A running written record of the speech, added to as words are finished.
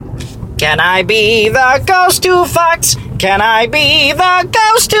Can I be the ghost who fucks? Can I be the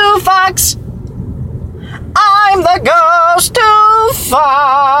ghost who fucks? I'm the ghost who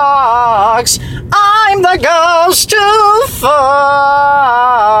fucks. I'm the ghost who fucks.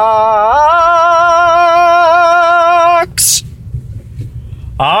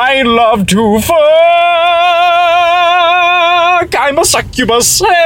 I love to fuck. I'm a succubus.